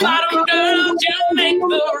 Fat bottom girls, you make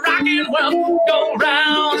the rockin' world go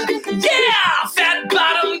round. Yeah, fat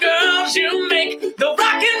bottom girls, you make the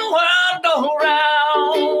rockin' world go round.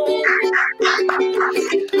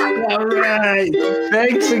 All right.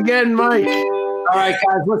 Thanks again, Mike. All right,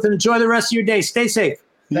 guys. Listen, enjoy the rest of your day. Stay safe.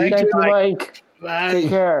 Thank you, Mike. Bye. Take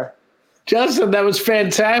care. Justin, that was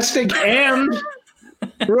fantastic. And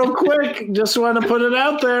real quick, just want to put it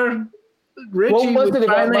out there. Richie, we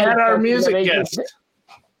finally had our music guest.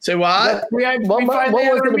 Say what? We finally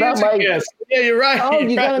had our music guest. Yeah, you're right. Oh,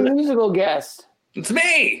 you got a musical guest. It's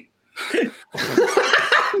me.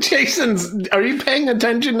 Jason, are you paying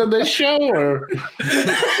attention to this show? Or he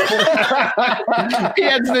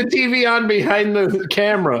has the TV on behind the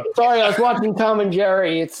camera. Sorry, I was watching Tom and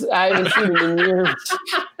Jerry. I haven't seen him in years.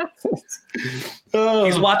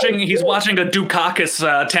 He's watching a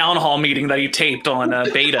Dukakis town hall meeting that he taped on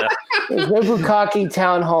beta. There's no Bukaki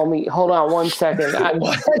town hall meet. Hold on 1 second.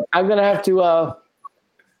 I'm gonna have to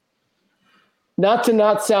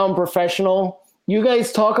not sound professional. You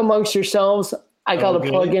guys talk amongst yourselves. I gotta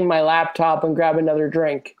plug in my laptop and grab another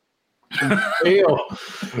drink. Ew.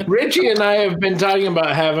 Richie and I have been talking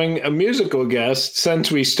about having a musical guest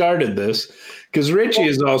since we started this, because Richie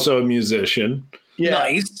is also a musician. Yeah.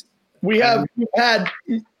 Nice. We've had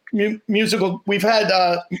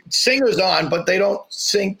singers on, but they don't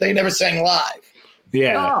sing. They never sang live.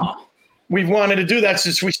 Yeah. Oh. We've wanted to do that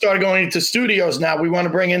since we started going into studios. Now we want to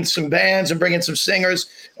bring in some bands and bring in some singers,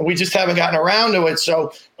 and we just haven't gotten around to it.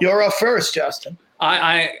 So you're up first, Justin.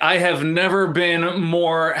 I have never been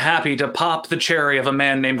more happy to pop the cherry of a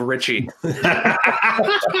man named Richie.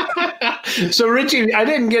 So Richie, I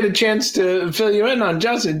didn't get a chance to fill you in on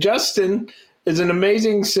Justin. Justin is an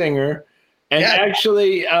amazing singer, and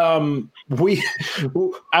actually, I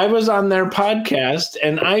was on their podcast,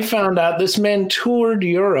 and I found out this man toured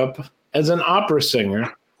Europe as an opera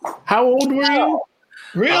singer. How old were you?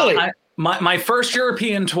 Really? My first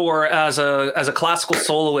European tour as a classical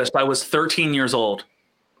soloist, I was 13 years old.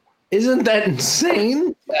 Isn't that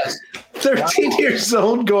insane? Yes. 13 years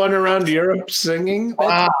old going around Europe singing?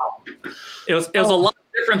 Wow. It was a lot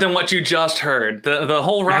different than what you just heard. The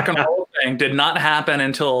whole rock and roll thing did not happen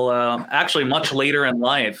until actually much later in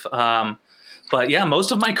life. But yeah,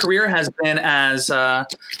 most of my career has been as a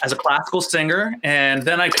classical singer, and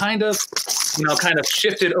then I kind of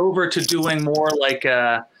shifted over to doing more like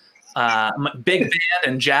big band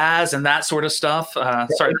and jazz and that sort of stuff. Sorry,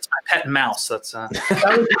 that's my pet mouse. That's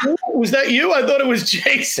Was that you? I thought it was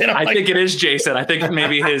Jason. I think it is Jason. I think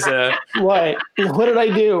maybe his. What did I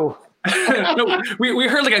do? No, we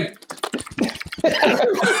heard like a.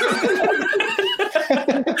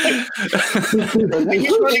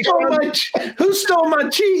 Who stole my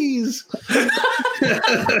cheese?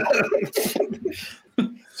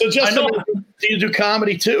 So, Justin, do you do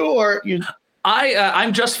comedy too, or you?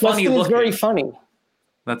 I'm just funny Justin is looking. very funny.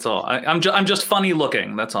 That's all. I'm just funny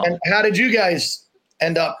looking. That's all. And how did you guys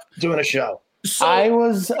end up doing a show? So, I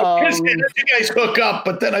was. You guys hook up,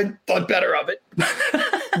 but then I thought better of it.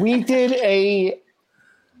 We did a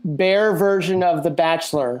bear version of The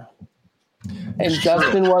Bachelor, and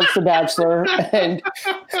Justin was the Bachelor, and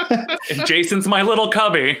Jason's my little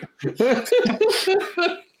cubby.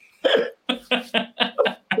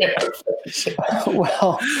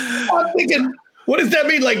 well, I'm thinking, what does that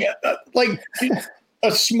mean? Like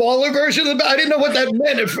a smaller version of the? I didn't know what that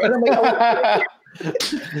meant.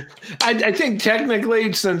 I think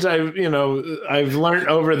technically, since I've learned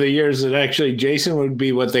over the years that actually Jason would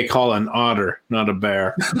be what they call an otter, not a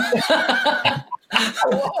bear.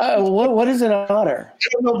 what is an otter? I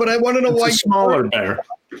don't know, but I want to know why a smaller bear.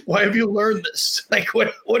 Why have you learned this? Like,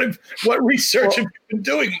 what research have you been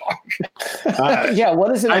doing, Mark? Yeah,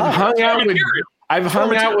 what is an otter? I've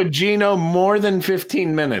hung out with Gino more than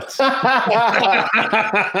 15 minutes. Shout out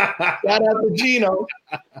to Gino.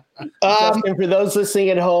 Justin, for those listening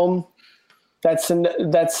at home,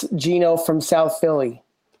 that's Gino from South Philly.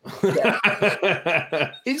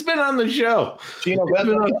 Yeah. He's been on the show. Gino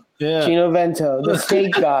Vento. Yeah. Gino Vento, the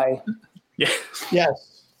steak guy. Yes. Yes.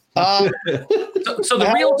 So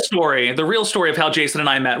the real story of how Jason and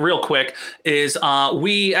I met, real quick, is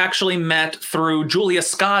we actually met through Julia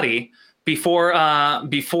Scotti. Before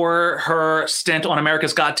her stint on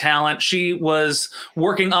America's Got Talent, she was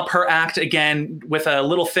working up her act again with a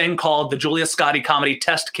little thing called the Julia Scotti Comedy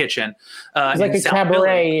Test Kitchen. It's like a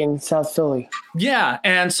cabaret in South Philly. Yeah,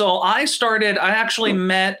 and so I actually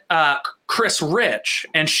met Chris Rich,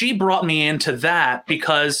 and she brought me into that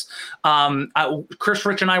because Chris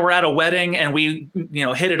Rich and I were at a wedding, and we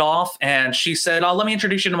hit it off. And she said, "Oh, let me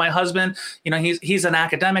introduce you to my husband. He's an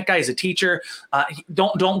academic guy. He's a teacher.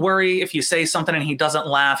 Don't worry if you say something and he doesn't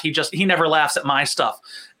laugh. He never laughs at my stuff."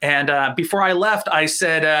 And before I left, I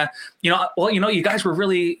said, you guys were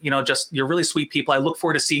really, you're really sweet people. I look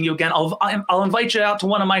forward to seeing you again. I'll invite you out to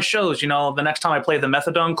one of my shows, the next time I play the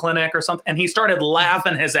methadone clinic or something. And he started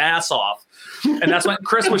laughing his ass off. And that's when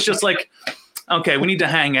Chris was just like, okay, we need to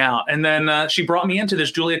hang out. And then she brought me into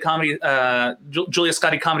this Julia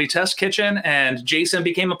Scotti Comedy Test Kitchen, and Jason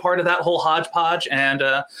became a part of that whole hodgepodge. And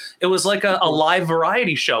it was like a live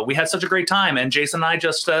variety show. We had such a great time, and Jason and I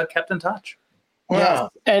just kept in touch. Wow.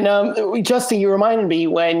 Yeah. And Justin, you reminded me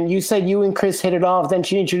when you said you and Chris hit it off, then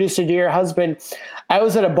she introduced her to your husband. I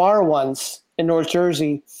was at a bar once in North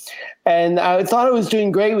Jersey, and I thought I was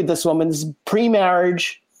doing great with this woman. This is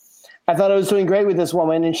pre-marriage. I thought I was doing great with this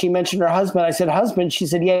woman, and she mentioned her husband. I said, "Husband?" She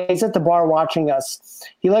said, "Yeah, he's at the bar watching us.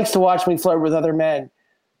 He likes to watch me flirt with other men."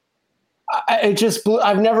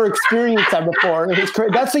 I've never experienced that before. It was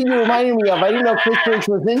that's what you reminded me of. I didn't know Chris Rich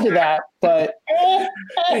was into that, but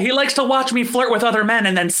he likes to watch me flirt with other men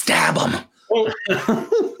and then stab them. Well,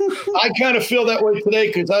 I kind of feel that way today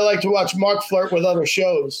because I like to watch Mark flirt with other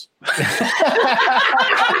shows.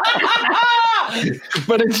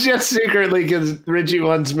 But it's just secretly because Richie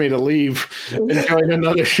wants me to leave and join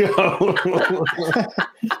another show.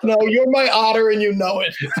 No, you're my otter and you know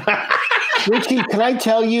it. Richie, can I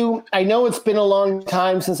tell you? I know it's been a long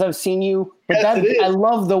time since I've seen you, but Yes, it is. I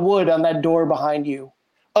love the wood on that door behind you.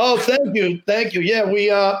 Oh, thank you. Yeah, we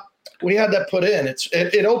had that put in.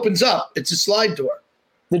 It opens up. It's a slide door.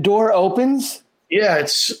 The door opens? Yeah,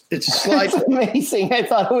 it's a slide That's door. amazing. I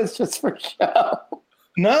thought it was just for show.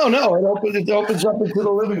 No, it opens up into the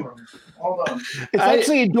living room. Hold on. It's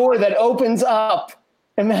actually a door that opens up.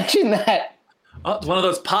 Imagine that. Oh, it's one of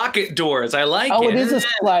those pocket doors. I like it. Oh, it is a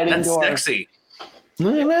sliding That's door. sexy.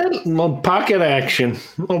 Little pocket action.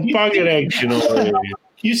 Little pocket action over here.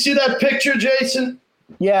 You see that picture, Jason?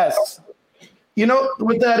 Yes. You know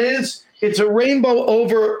what that is? It's a rainbow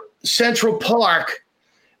over Central Park.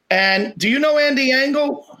 And do you know Andy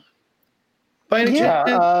Angle? By any chance?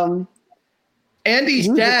 Yeah. Andy's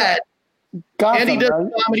dad. Gotham, Andy does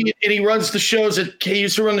right? comedy and he runs the shows he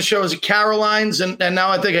used to run the shows at Caroline's and now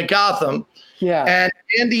I think at Gotham. Yeah. And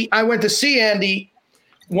Andy, I went to see Andy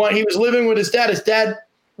when he was living with his dad. His dad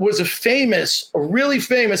was a really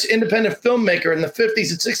famous independent filmmaker in the 50s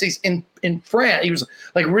and 60s in France. He was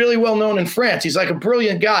like really well known in France. He's like a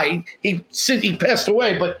brilliant guy. He passed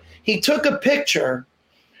away, but he took a picture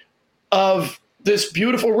of this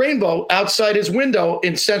beautiful rainbow outside his window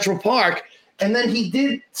in Central Park. And then he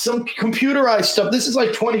did some computerized stuff. This is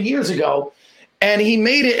like 20 years ago. And he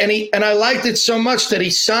made it and I liked it so much that he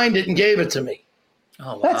signed it and gave it to me.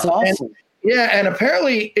 Oh, wow. That's awesome. And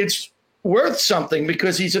apparently it's worth something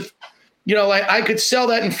because he's like I could sell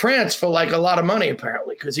that in France for like a lot of money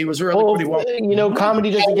apparently because he was really pretty well. You know,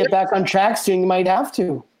 comedy doesn't get back on track soon. You might have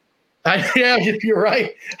to. Yeah, you're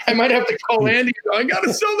right. I might have to call Andy. I got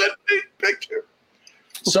to sell that picture.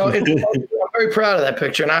 So I'm very proud of that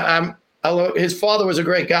picture, and his father was a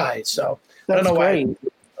great guy. So I don't know why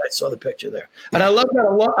I saw the picture there, and I love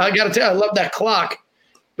that. I got to tell you, I love that clock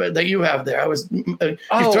that you have there. You're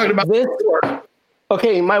talking about this.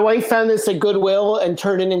 Okay, my wife found this at Goodwill and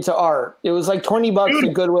turned it into art. It was like $20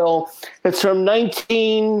 at Goodwill. It's from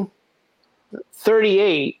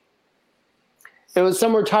 1938. It was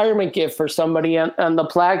some retirement gift for somebody on the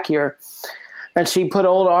plaque here. And she put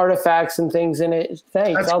old artifacts and things in it.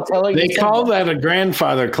 Thanks. I'll tell her. They call that a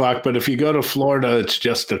grandfather clock, but if you go to Florida, it's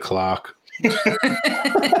just a clock.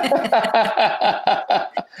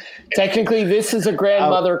 Technically, this is a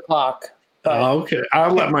grandmother clock. Okay.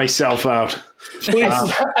 I'll let myself out.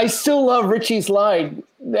 I still love Richie's line.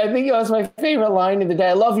 I think it was my favorite line of the day.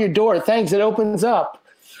 I love your door. Thanks. It opens up.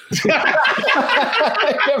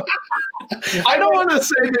 I don't want to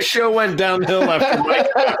say the show went downhill after Mike,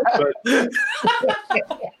 but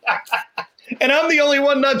and I'm the only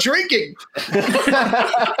one not drinking.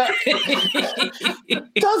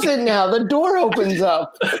 Does it now? The door opens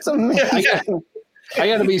up. It's amazing. I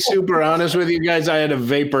got to be super honest with you guys. I had a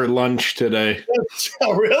vapor lunch today.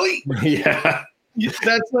 Oh, really? Yeah.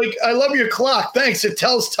 That's like, I love your clock. Thanks. It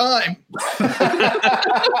tells time.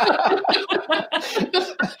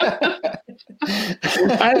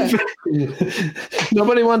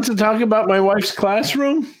 Nobody wants to talk about my wife's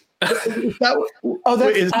classroom? I thought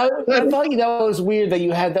that was weird that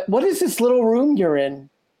you had that. What is this little room you're in?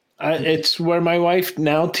 It's where my wife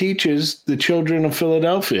now teaches the children of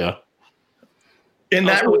Philadelphia. In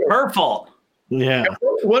that was her fault. Yeah.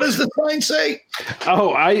 What does the sign say?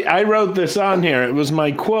 Oh, I wrote this on here. It was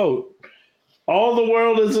my quote. All the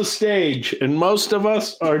world is a stage, and most of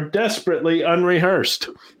us are desperately unrehearsed.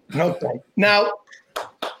 Okay. Now,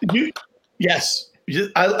 yes,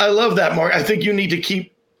 I love that, Mark. I think you need to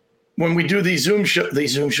keep, when we do these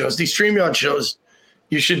StreamYard shows,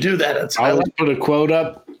 you should do that. I'll put a quote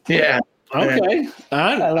up. Yeah. Okay.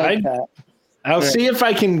 I like that. I'll see if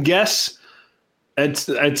I can guess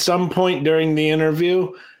at some point during the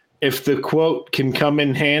interview if the quote can come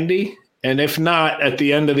in handy. And if not, at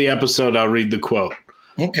the end of the episode, I'll read the quote.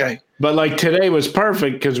 Okay. But like today was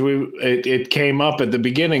perfect because it came up at the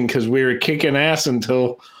beginning because we were kicking ass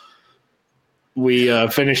until we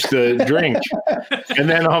finished the drink. And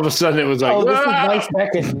then all of a sudden it was like, this is Mike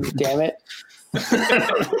Beckett, damn it.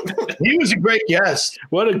 He was a great guest.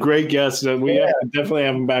 What a great guest. We have to definitely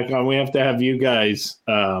have him back on. We have to have you guys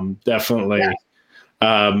definitely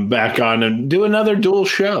back on and do another dual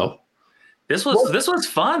show. This was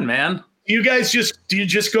fun, man. Do you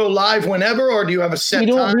just go live whenever, or do you have a set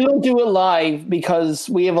time? We don't do it live because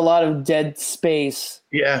we have a lot of dead space.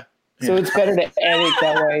 Yeah. So it's better to edit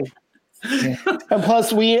that way. And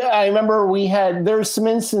plus, I remember there's some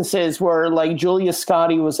instances where like Julia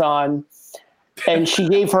Scotti was on, and she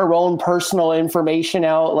gave her own personal information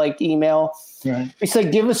out, like email. Right. We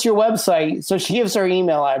said, give us your website. So she gives her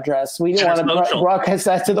email address. We didn't want to broadcast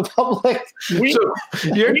that to the public. So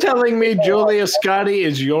you're telling me Julia Scotti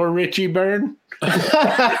is your Richie Byrne? Can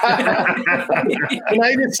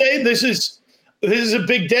I just say this is a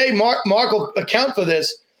big day. Mark will account for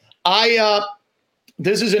this.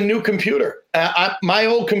 This is a new computer. My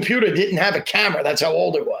old computer didn't have a camera. That's how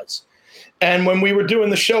old it was. And when we were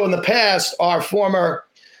doing the show in the past, our former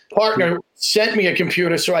partner sent me a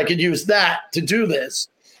computer so I could use that to do this.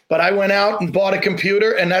 But I went out and bought a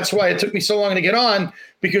computer, and that's why it took me so long to get on,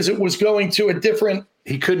 because it was going to a different.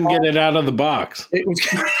 He couldn't get it out of the box. It was.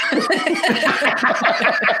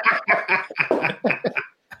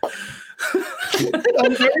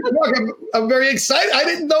 I'm very excited. I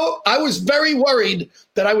didn't know. I was very worried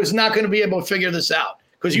that I was not going to be able to figure this out,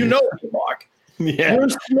 because you know me, Mark. Yeah. You're a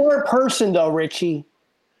smart person, though, Richie.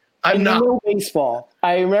 I'm not. No baseball.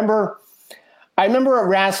 I remember at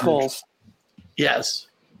Rascals. Yes.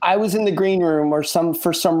 I was in the green room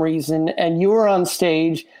for some reason, and you were on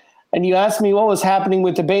stage, and you asked me what was happening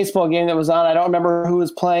with the baseball game that was on. I don't remember who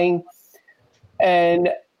was playing, and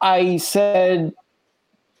I said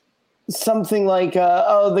something like,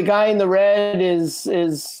 "Oh, the guy in the red is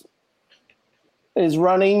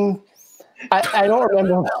running." I don't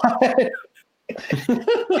remember.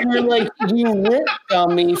 You were like, you ripped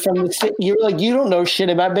on me from the. You were like, you don't know shit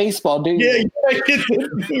about baseball, do you? Yeah,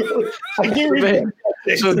 I do remember.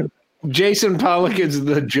 So Jason Pollock is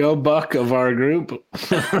the Joe Buck of our group.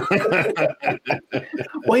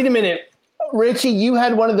 Wait a minute, Richie, you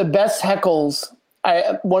had one of the best heckles.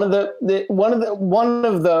 One of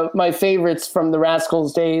my favorites from the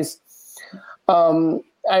Rascals days.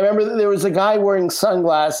 I remember there was a guy wearing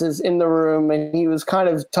sunglasses in the room, and he was kind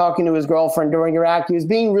of talking to his girlfriend during your act. He was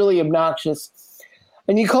being really obnoxious,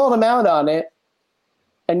 and you called him out on it.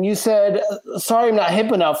 And you said, "Sorry, I'm not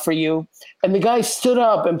hip enough for you." And the guy stood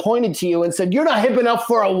up and pointed to you and said, "You're not hip enough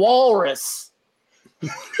for a walrus."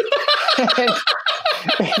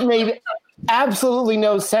 It made absolutely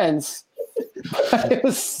no sense. I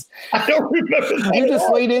don't remember that. You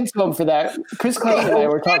just laid into him for that. Chris Clayton and I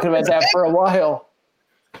were talking about that for a while.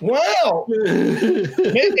 Wow.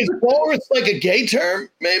 Is walrus like a gay term,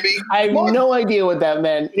 maybe? I have no idea what that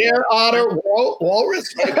meant. Air otter,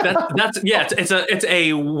 walrus? It's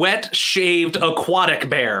a wet shaved aquatic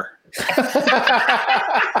bear.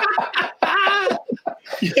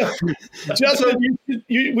 Yeah. Justin,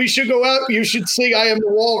 we should go out. You should sing "I Am the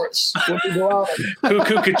Walrus" when we go out.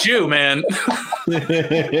 Cuckoo, man.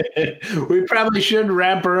 We probably should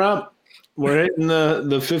wrap her up. We're hitting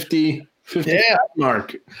the 50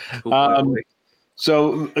 mark.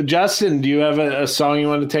 So, Justin, do you have a song you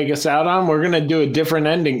want to take us out on? We're going to do a different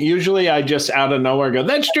ending. Usually I just out of nowhere go,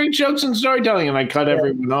 "That's Street Jokes and Storytelling," and I cut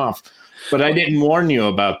everyone off. But I didn't warn you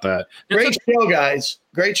about that. Great show, guys.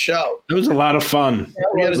 Great show. It was a lot of fun.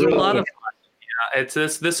 It was a lot of fun. Yeah,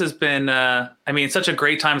 this has been such a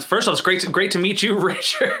great time. First of all, it's great to meet you,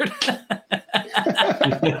 Richard.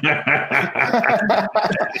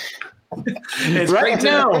 Right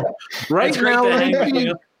now,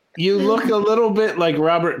 you look a little bit like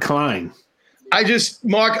Robert Klein.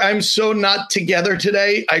 Mark, I'm so not together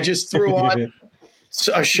today. I just threw on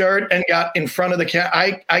a shirt and got in front of the camera.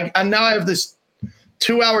 I now have this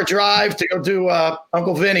 2-hour drive to go do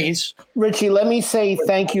Uncle Vinny's. Richie, let me say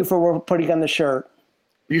thank you for putting on the shirt.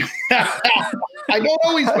 I don't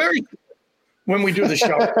always wear it when we do the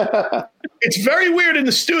show. It's very weird in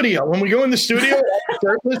the studio. When we go in the studio,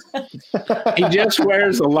 shirtless. He just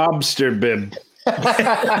wears a lobster bib.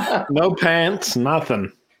 No pants,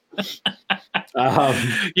 nothing.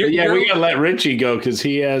 We gotta let Richie go because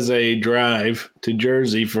he has a drive to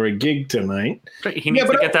Jersey for a gig tonight. He needs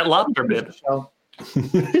to get that lobster bib.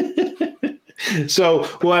 So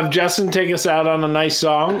we'll have Justin take us out on a nice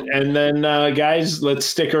song, and then guys, let's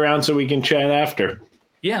stick around so we can chat after.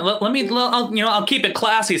 Yeah, I'll keep it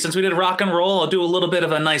classy since we did rock and roll. I'll do a little bit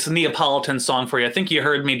of a nice Neapolitan song for you. I think you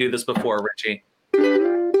heard me do this before, Richie.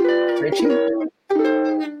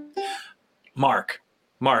 Mark,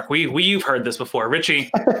 you've heard this before,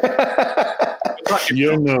 Richie.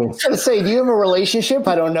 You know. I was gonna say, do you have a relationship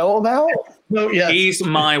I don't know about? No, yeah. He's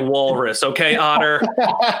my walrus, okay, Otter?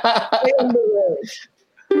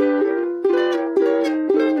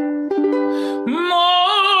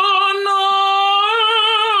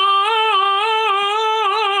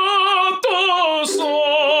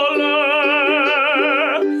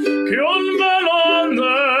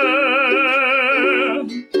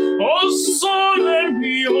 Oh, sole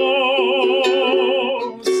mio.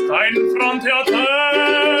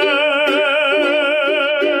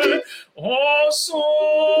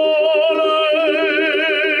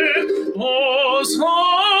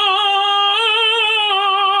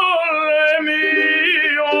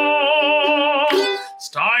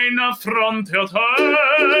 fronte a te,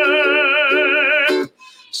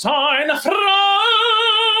 sign fronte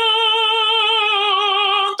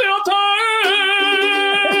a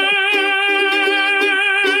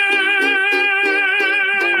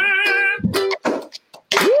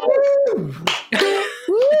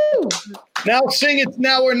Now sing It's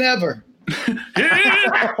Now or Never. It's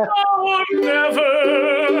now or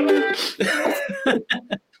never.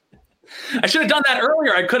 I should have done that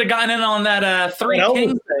earlier. I could have gotten in on that Three That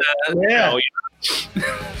Kings. yeah.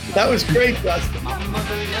 That was great, Dustin.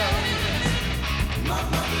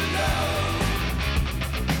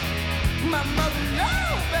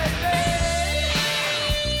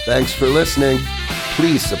 Thanks for listening.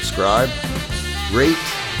 Please subscribe, rate,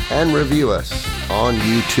 and review us on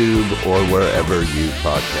YouTube or wherever you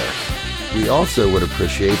podcast. We also would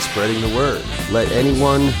appreciate spreading the word. Let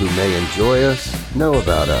anyone who may enjoy us know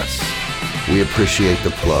about us. We appreciate the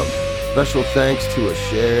plug. Special thanks to A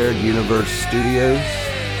Shared Universe Studios,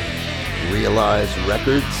 Realize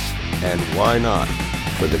Records, and Why Not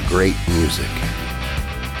for the great music.